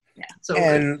it? So,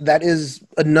 and that is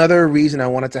another reason I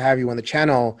wanted to have you on the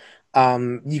channel.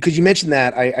 Because you mentioned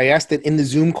that I asked it in the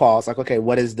Zoom calls, like, okay,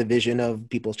 what is the vision of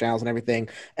people's channels and everything?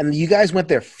 And you guys went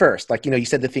there first. Like, you know, you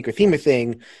said the thinker themer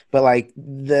thing, but like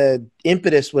the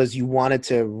impetus was you wanted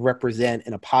to represent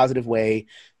in a positive way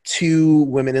two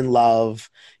women in love,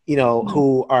 you know,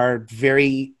 who are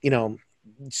very, you know,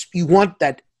 you want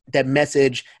that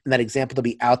message and that example to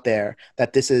be out there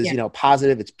that this is, you know,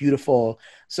 positive, it's beautiful.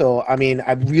 So, I mean,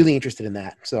 I'm really interested in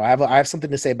that. So I have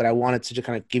something to say, but I wanted to just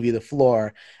kind of give you the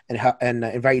floor and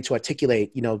invite you to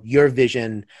articulate, you know, your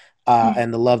vision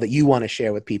and the love that you want to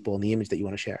share with people and the image that you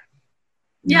want to share.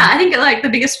 Yeah, I think like the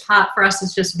biggest part for us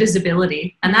is just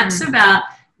visibility. And that's about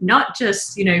not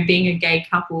just, you know, being a gay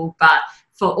couple, but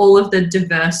for all of the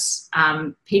diverse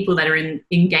people that are in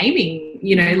gaming.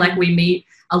 You know, like we meet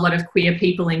a lot of queer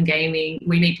people in gaming.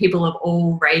 We meet people of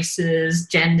all races,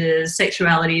 genders,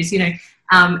 sexualities, you know,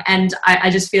 and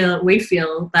we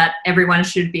feel that everyone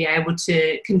should be able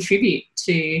to contribute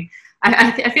to,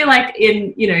 I feel like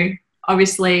in, you know,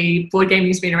 obviously board gaming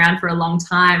has been around for a long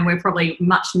time. We're probably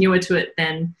much newer to it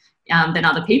than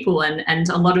other people. And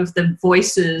a lot of the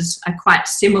voices are quite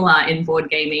similar in board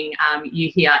gaming. You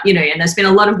hear, you know, and there's been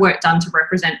a lot of work done to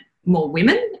represent more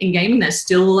women in gaming. There's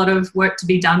still a lot of work to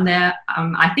be done there,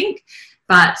 I think.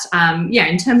 But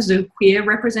in terms of queer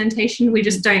representation, we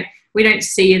don't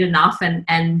see it enough.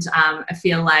 And I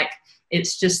feel like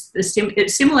it's just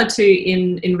it's similar to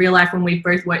in real life when we've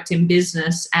both worked in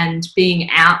business and being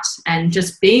out and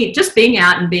just being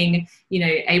out and being, you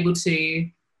know, able to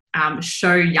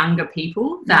show younger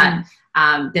people that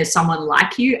there's someone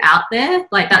like you out there.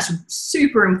 Like that's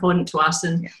super important to us.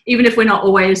 And even if we're not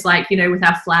always like, you know, with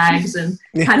our flags and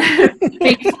kind of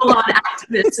being full on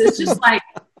activists, it's just like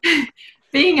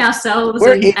being ourselves.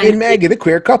 We're in Maggie, the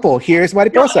queer couple. Here's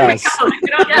Mariposas.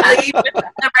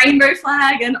 The rainbow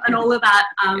flag and all of that.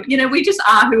 You know, we just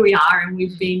are who we are, and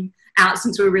we've been out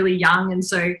since we were really young. And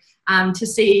so to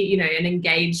see, you know, an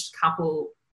engaged couple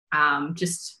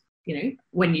just, you know,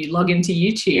 when you log into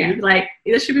YouTube, like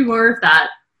there should be more of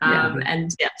that.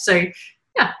 So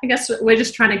I guess we're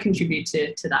just trying to contribute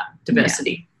to that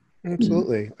diversity.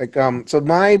 Absolutely. Like, so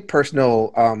my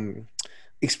personal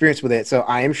experience with it. So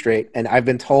I am straight, and I've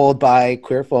been told by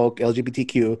queer folk,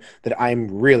 LGBTQ, that I'm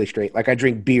really straight. Like I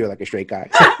drink beer like a straight guy.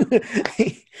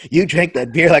 You drank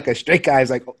that beer like a straight guy. I was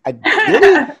like,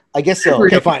 I guess so.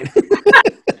 Okay, fine.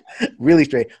 Really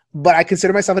straight. But I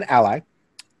consider myself an ally.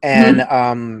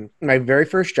 And my very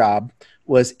first job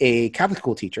was a Catholic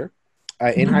school teacher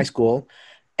in high school.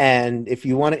 And if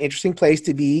you want an interesting place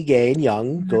to be gay and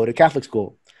young, go to Catholic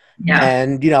school. Yeah.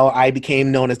 And, I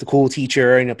became known as the cool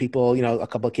teacher. People, a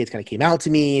couple of kids kind of came out to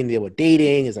me and they were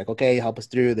dating. It's like, okay, help us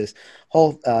through this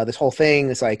whole thing.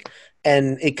 It's like,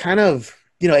 and it kind of,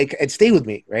 it stayed with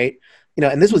me. Right.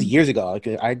 And this was years ago. Like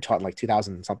I taught in like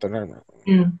 2000 something. I don't know.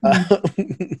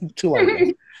 Too long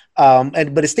ago.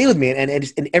 But it stayed with me.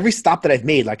 And every stop that I've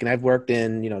made, and I've worked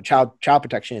in, child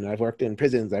protection, I've worked in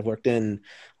prisons, I've worked in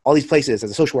all these places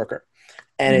as a social worker,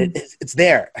 and it's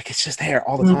there. Like, it's just there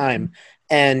all the time.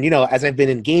 And, as I've been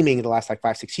in gaming in the last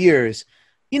 5-6 years,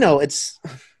 it's,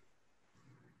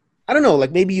 I don't know,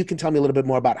 maybe you can tell me a little bit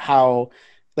more about how,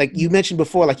 you mentioned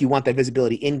before, you want that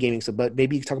visibility in gaming. So, but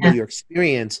maybe you can talk about your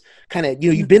experience, kind of,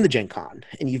 you've been to Gen Con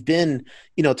and you've been,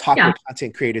 talking to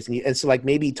content creators. And so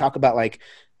maybe talk about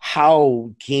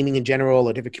how gaming in general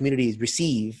or different communities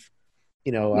receive,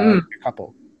 your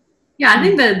couple. Yeah, I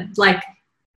think that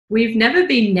we've never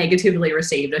been negatively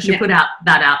received. I should put that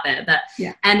out there.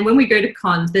 And when we go to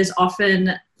cons, there's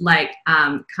often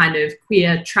kind of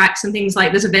queer tracks and things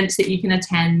there's events that you can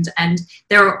attend, and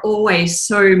there are always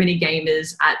so many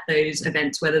gamers at those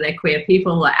events, whether they're queer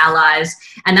people or allies,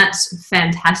 and that's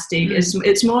fantastic.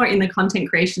 It's more in the content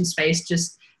creation space,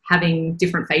 just having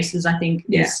different faces, I think,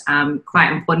 is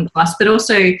quite important to us. But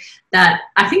also that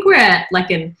I think we're at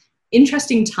an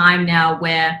interesting time now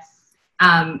where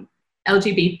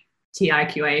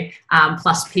LGBTIQA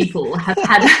plus people have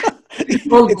had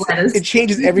letters. It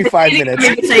changes every 5 minutes.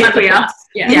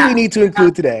 Yeah. Who do we need to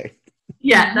include today?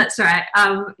 Yeah, that's right.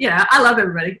 I love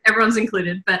everybody. Everyone's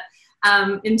included. But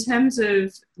in terms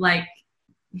of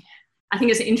I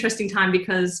think it's an interesting time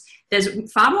because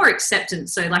there's far more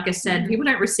acceptance. So like I said, people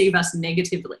don't receive us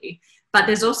negatively, but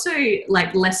there's also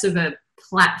less of a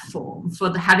platform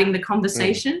for having the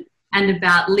conversation and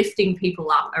about lifting people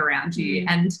up around you.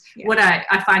 And what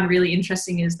I find really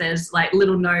interesting is there's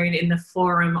little known in the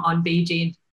forum on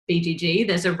BGG,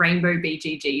 there's a Rainbow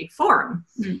BGG forum.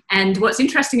 And what's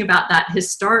interesting about that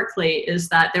historically is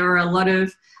that there were a lot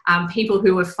of people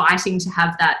who were fighting to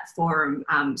have that forum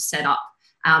set up.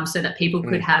 So that people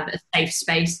could have a safe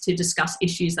space to discuss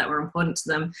issues that were important to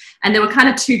them. And there were kind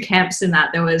of two camps in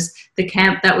that. There was the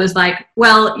camp that was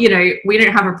well, we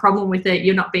don't have a problem with it.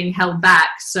 You're not being held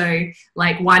back. So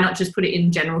why not just put it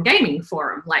in general gaming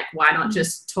forum? Why not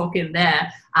just talk in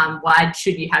there? Why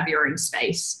should you have your own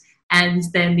space? And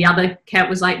then the other camp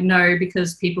was no,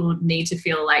 because people need to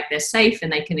feel they're safe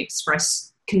and they can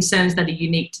express concerns that are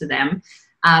unique to them.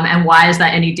 And why is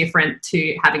that any different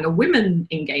to having a women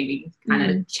in gaming kind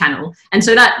of channel? And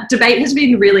so that debate has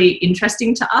been really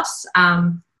interesting to us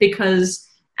because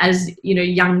as,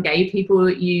 young gay people,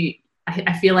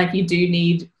 I feel you do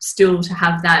need still to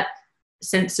have that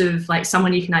sense of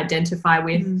someone you can identify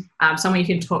with, someone you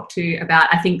can talk to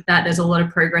about. I think that there's a lot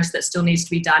of progress that still needs to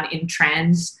be done in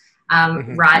trans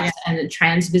rights and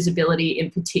trans visibility in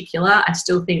particular. I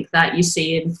still think that you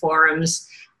see in forums,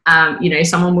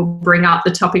 someone will bring up the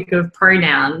topic of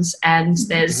pronouns, and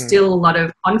there's still a lot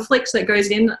of conflicts that goes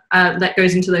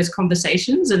into those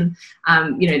conversations, and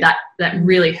that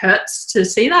really hurts to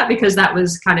see that, because that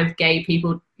was kind of gay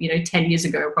people 10 years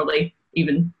ago, probably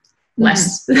even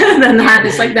less than that.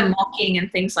 It's the mocking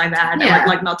and things like that,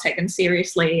 not taken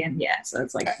seriously, and so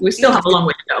it's we still have a long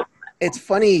way to go. It's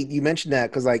funny you mentioned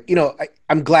that because,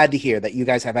 I'm glad to hear that you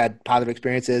guys have had positive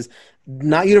experiences.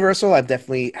 Not universal. I've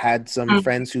definitely had some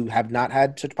friends who have not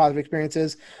had such positive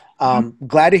experiences.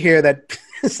 Glad to hear that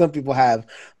some people have.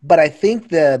 But I think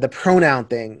the pronoun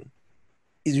thing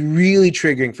is really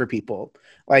triggering for people.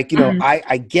 I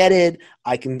get it.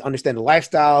 I can understand the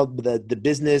lifestyle, the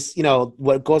business,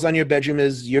 what goes on in your bedroom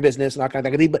is your business and all kind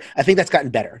of thing. But I think that's gotten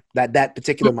better, that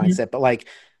particular mindset. But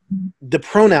the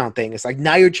pronoun thing is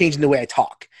now you're changing the way I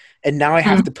talk, and now I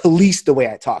have to police the way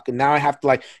I talk, and now I have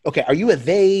to okay, are you a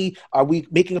they? Are we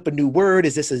making up a new word?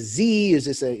 Is this a Z? Is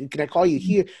this can I call you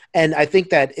here? And I think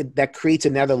that that creates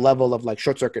another level of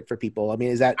short circuit for people. I mean,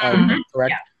 is that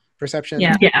correct perception?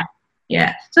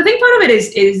 Yeah. So I think part of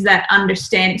it is that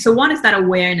understanding. So one is that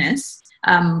awareness,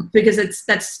 because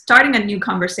that's starting a new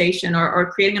conversation or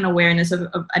creating an awareness of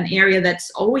an area that's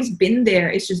always been there.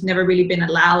 It's just never really been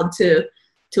allowed to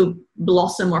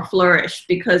blossom or flourish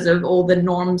because of all the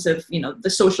norms of, the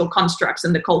social constructs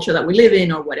and the culture that we live in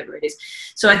or whatever it is.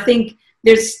 So I think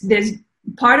there's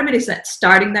part of it is that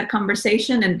starting that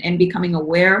conversation and becoming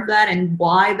aware of that and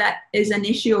why that is an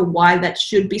issue or why that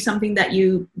should be something that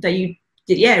you did.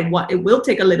 It will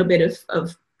take a little bit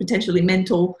of potentially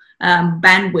mental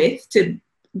bandwidth to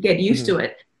get used to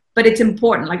it, but it's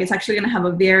important. It's actually going to have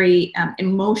a very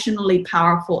emotionally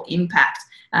powerful impact.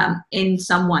 in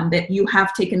someone, that you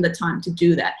have taken the time to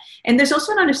do that. And there's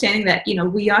also an understanding that, you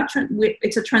know,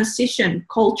 it's a transition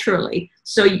culturally,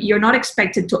 so you're not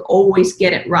expected to always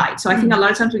get it right. So I think a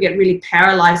lot of times we get really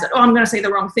paralyzed that, oh, I'm going to say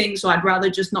the wrong thing, so I'd rather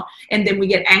just not. And then we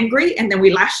get angry and then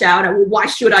we lash out at, well, why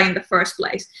should I in the first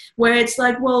place? Where it's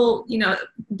like, well, you know,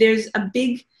 there's a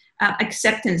big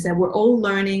acceptance that we're all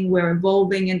learning, we're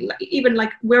evolving, and even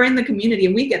like we're in the community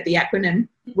and we get the acronym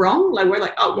wrong. Like we're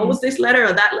like, oh, what was this letter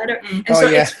or that letter? And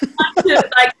it's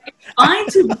fine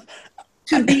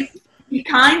to be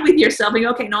kind with yourself and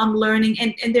okay, no, I'm learning.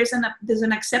 And there's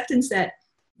an acceptance that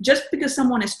just because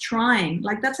someone is trying,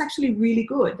 like that's actually really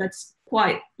good. That's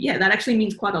that actually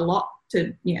means quite a lot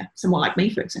to someone like me,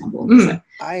 for example. So,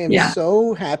 I am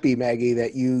so happy, Maggie,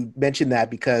 that you mentioned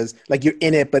that, because like you're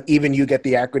in it, but even you get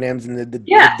the acronyms and the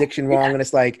diction wrong. And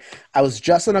it's like, I was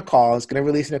just on a call, it's going to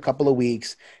release in a couple of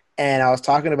weeks. And I was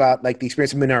talking about like the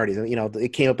experience of minorities, and, you know, it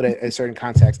came up in a certain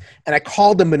context, and I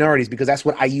called them minorities because that's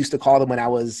what I used to call them when I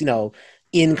was, you know,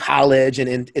 in college and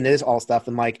in this all stuff.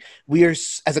 And like, we are,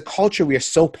 as a culture, we are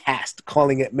so past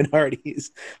calling it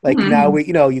minorities. Like now we,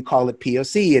 you know, you call it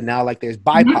POC, and now like there's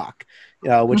BIPOC, you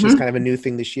know, which is kind of a new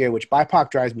thing this year, which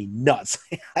BIPOC drives me nuts.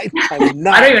 I don't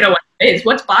even know what it is.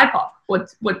 What's BIPOC?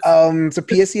 What's so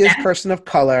POC is person of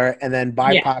color, and then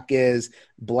BIPOC is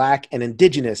Black and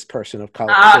Indigenous person of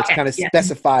color. So it's kind of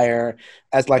specifier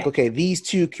as like, okay, these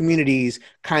two communities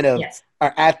kind of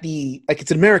are at the, like,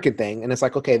 it's an American thing. And it's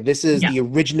like, okay, this is the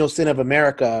original sin of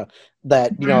America,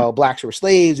 that, you know, Blacks were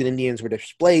slaves and Indians were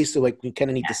displaced. So like we kind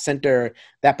of need to center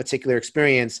that particular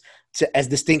experience as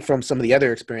distinct from some of the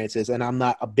other experiences. And I'm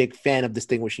not a big fan of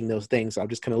distinguishing those things, so I'm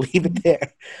just going to leave it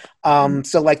there.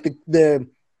 So like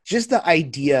just the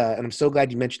idea, and I'm so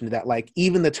glad you mentioned that, like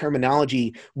even the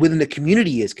terminology within the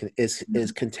community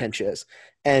is contentious.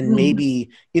 And maybe,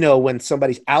 you know, when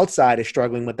somebody's outside is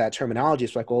struggling with that terminology,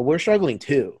 it's like, well, we're struggling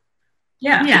too.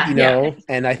 You know,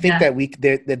 and I think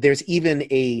that there's even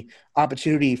a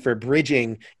opportunity for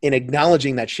bridging in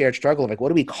acknowledging that shared struggle of like, what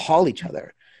do we call each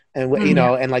other? And what, you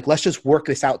know, and like, let's just work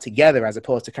this out together, as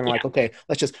opposed to kind of like, okay,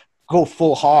 let's just go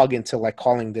full hog into like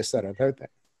calling this, that, or third thing.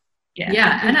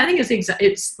 And I think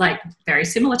it's like very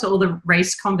similar to all the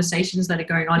race conversations that are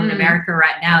going on in America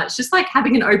right now. It's just like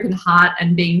having an open heart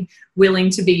and being willing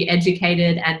to be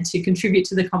educated and to contribute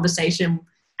to the conversation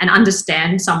and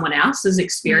understand someone else's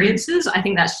experiences. I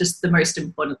think that's just the most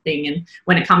important thing. And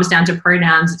when it comes down to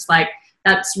pronouns, it's like,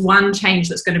 that's one change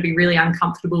that's going to be really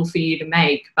uncomfortable for you to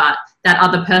make, but that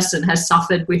other person has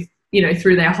suffered with, you know,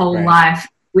 through their whole life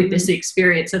with this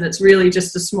experience, and it's really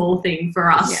just a small thing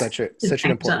for us. Such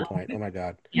an important point. Oh my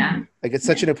God. Yeah. Like it's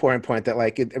such an important point that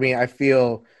like,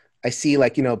 I see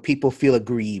like, you know, people feel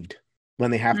aggrieved when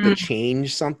they have to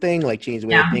change something, like change the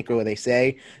way they think or what they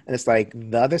say. And it's like,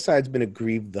 the other side's been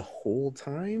aggrieved the whole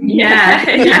time.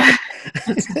 Yeah.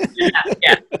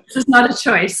 This is not a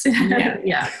choice.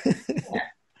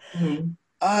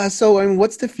 So, I mean,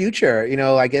 what's the future? You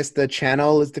know, I guess the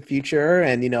channel is the future.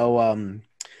 And, you know,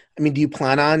 I mean, do you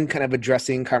plan on kind of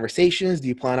addressing conversations? Do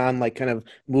you plan on like kind of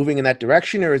moving in that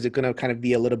direction? Or is it going to kind of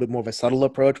be a little bit more of a subtle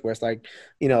approach where it's like,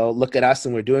 you know, look at us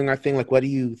and we're doing our thing? Like, what are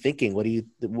you thinking?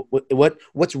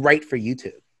 What's right for you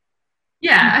two?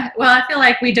 Yeah, well, I feel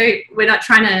like we're not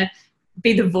trying to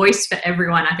be the voice for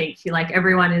everyone. I think like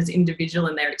everyone is individual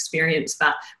in their experience,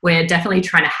 but we're definitely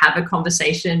trying to have a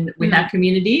conversation with our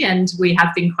community. And we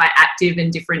have been quite active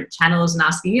in different channels and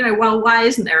asking, you know, well, why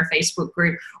isn't there a Facebook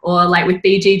group? Or like with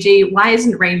BGG, why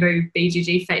isn't Rainbow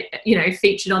BGG,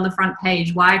 featured on the front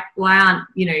page? Why aren't,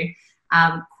 you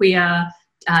know, queer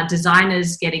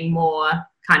designers getting more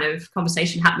kind of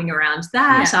conversation happening around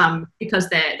that, because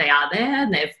they are there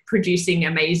and they're producing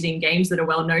amazing games that are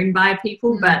well known by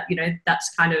people, but you know,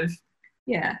 that's kind of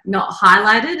not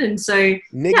highlighted. And so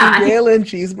Nikki Whalen,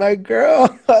 she's my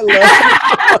girl. I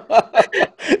love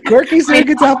her. Quirky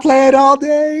Circuits, I'll play it all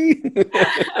day.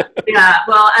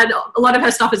 Well, and a lot of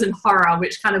her stuff is in horror,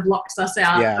 which kind of locks us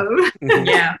out. We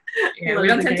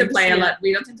don't tend to play a lot.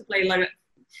 We don't tend to play a lot of,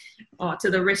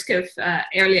 to the risk of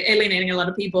alienating a lot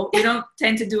of people. We don't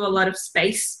tend to do a lot of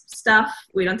space stuff.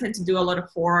 We don't tend to do a lot of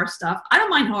horror stuff. I don't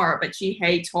mind horror, but she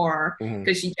hates horror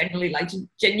because she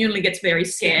genuinely gets very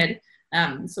scared.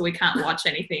 So we can't watch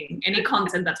any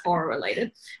content that's horror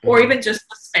related, or even just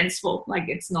suspenseful. Like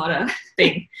it's not a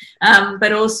thing.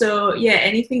 But also,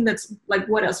 anything that's like,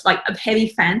 what else? Like a heavy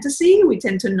fantasy, we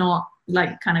tend to not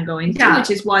like kind of go into, which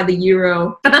is why the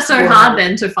Euro. But that's so hard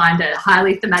then to find a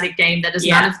highly thematic game that is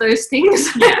none of those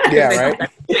things. Right.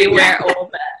 We wear all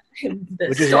the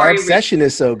Which is why Obsession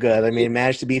is so good. I mean, it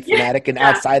managed to be thematic and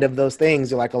outside of those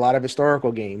things, like a lot of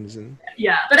historical games. And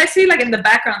but I see, like, in the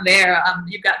background there,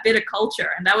 you've got Viticulture,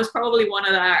 and that was probably one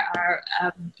of our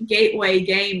gateway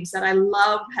games that I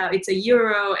love. How it's a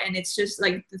Euro, and it's just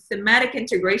like the thematic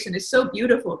integration is so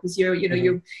beautiful because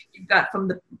you've got from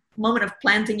the moment of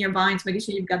planting your vines, making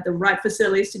sure you've got the right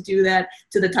facilities to do that,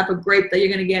 to the type of grape that you're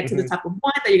going to get, to the type of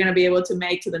wine that you're going to be able to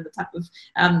make, to then the type of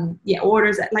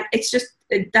orders that, like, it's just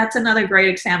that's another great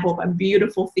example of a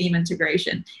beautiful theme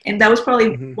integration, and that was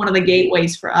probably one of the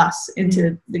gateways for us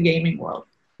into the gaming world.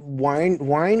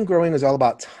 Wine growing is all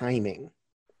about timing.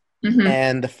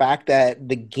 And the fact that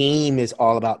the game is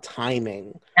all about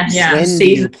timing. When do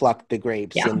you pluck the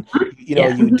grapes? And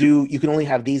you can only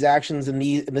have these actions in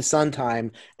the sun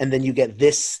time, and then you get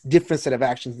this different set of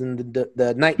actions in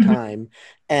the nighttime.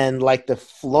 And like the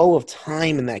flow of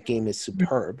time in that game is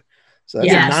superb. So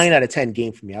that's a 9 out of 10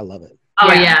 game for me. I love it. Oh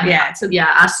it's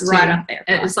us right up there.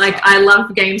 It's like I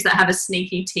love games that have a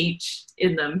sneaky teach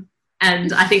in them.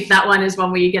 And I think that one is one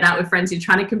where you get out with friends, you're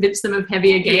trying to convince them of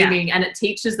heavier gaming, and it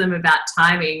teaches them about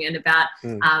timing and about,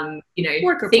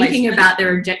 thinking about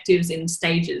their objectives in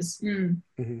stages. And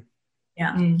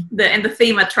the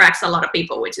theme attracts a lot of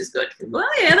people, which is good. Well,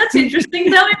 that's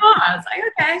interesting. Tell me more. I was like,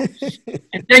 okay.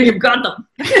 And then you've got them.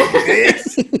 Now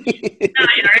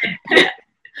you're in.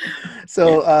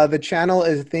 So the channel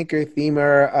is Thinker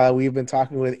Themer. We've been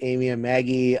talking with Amy and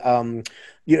Maggie.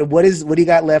 What do you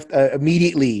got left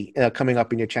immediately coming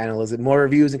up in your channel? Is it more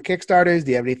reviews and Kickstarters?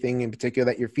 Do you have anything in particular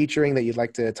that you're featuring that you'd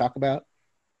like to talk about?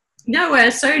 No, we're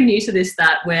so new to this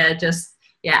that we're just,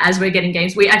 as we're getting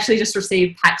games. We actually just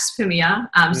received PAX Pamir,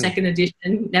 second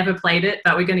edition. Never played it,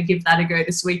 but we're going to give that a go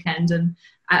this weekend and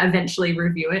eventually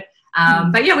review it.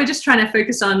 But we're just trying to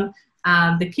focus on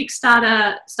the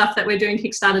Kickstarter stuff that we're doing,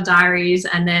 Kickstarter diaries,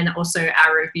 and then also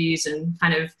our reviews and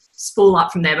kind of spool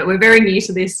up from there. But we're very new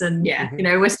to this, and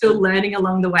we're still learning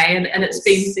along the way, and it's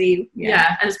been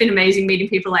and it's been amazing meeting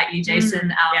people like you,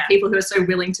 Jason, people who are so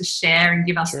willing to share and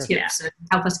give us tips and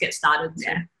help us get started.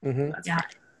 So,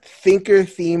 Thinker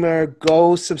Themer,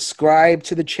 go subscribe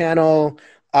to the channel.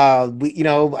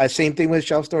 Same thing with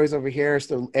Shelf Stories over here.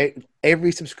 So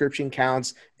every subscription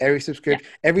counts.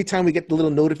 Every time we get the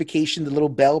little notification, the little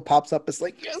bell pops up. It's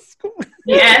like, yes, cool.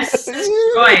 Yes,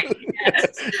 right.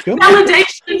 Yes.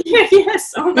 Validation.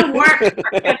 Yes, all the work.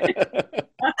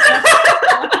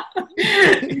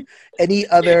 Any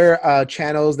other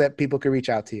channels that people can reach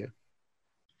out to you?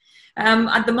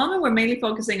 At the moment, we're mainly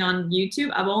focusing on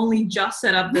YouTube. I've only just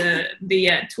set up the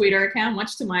Twitter account,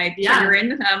 much to my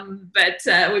chagrin. But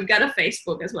we've got a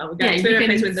Facebook as well. We've got Twitter, you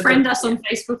can Facebook, friend us on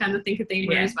Facebook and the Thinker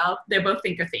Themer as well. They're both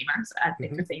Thinker Themer, so at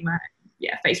Thinker Themer.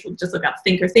 Facebook, just look up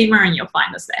Thinker Themer and you'll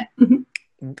find us there.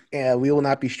 Yeah, we will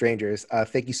not be strangers.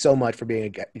 Thank you so much for being a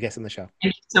guest on the show.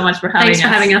 Thank you so much for having us. Thanks for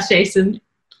having us, Jason.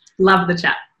 Love the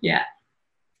chat. Yeah.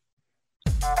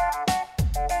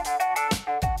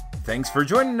 Thanks for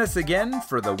joining us again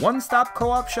for the One Stop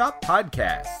Co-op Shop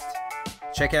podcast.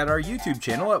 Check out our YouTube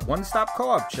channel at One Stop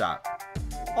Co-op Shop.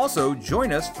 Also,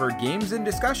 join us for games and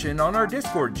discussion on our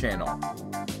Discord channel.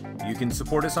 You can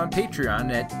support us on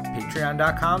Patreon at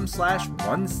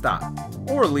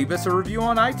patreon.com/onestop or leave us a review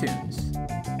on iTunes.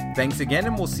 Thanks again,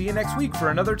 and we'll see you next week for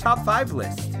another Top 5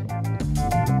 list.